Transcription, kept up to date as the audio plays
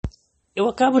Eu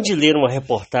acabo de ler uma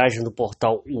reportagem do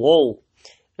portal UOL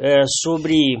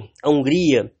sobre a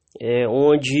Hungria,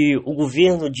 onde o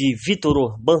governo de Viktor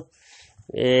Orbán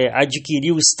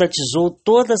adquiriu, estatizou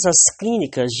todas as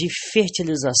clínicas de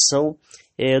fertilização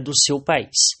do seu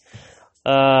país.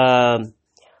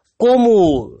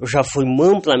 Como já foi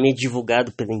amplamente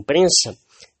divulgado pela imprensa,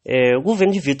 o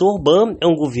governo de Viktor Orbán é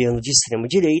um governo de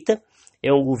extrema-direita,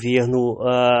 é um governo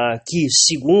que,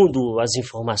 segundo as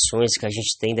informações que a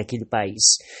gente tem daquele país,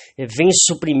 vem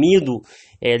suprimindo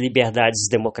liberdades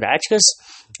democráticas,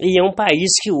 e é um país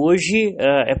que hoje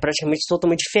é praticamente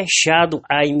totalmente fechado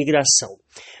à imigração.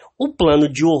 O plano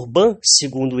de Orbán,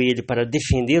 segundo ele, para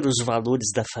defender os valores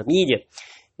da família,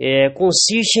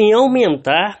 consiste em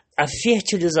aumentar a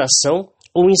fertilização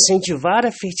ou incentivar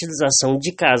a fertilização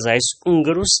de casais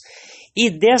húngaros e,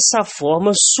 dessa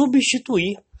forma,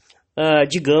 substituir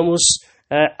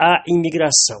a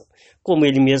imigração. Como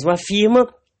ele mesmo afirma,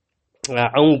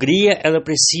 a Hungria ela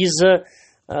precisa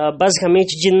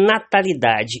basicamente de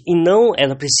natalidade e não,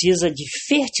 ela precisa de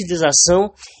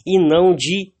fertilização e não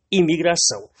de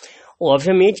imigração.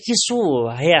 Obviamente que isso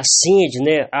reacende,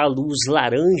 a luz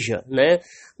laranja,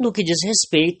 no que diz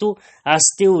respeito às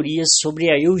teorias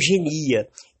sobre a eugenia,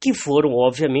 que foram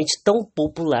obviamente tão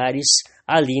populares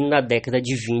ali na década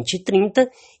de 20 e 30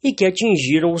 e que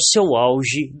atingiram o seu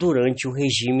auge durante o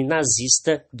regime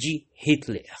nazista de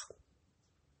Hitler.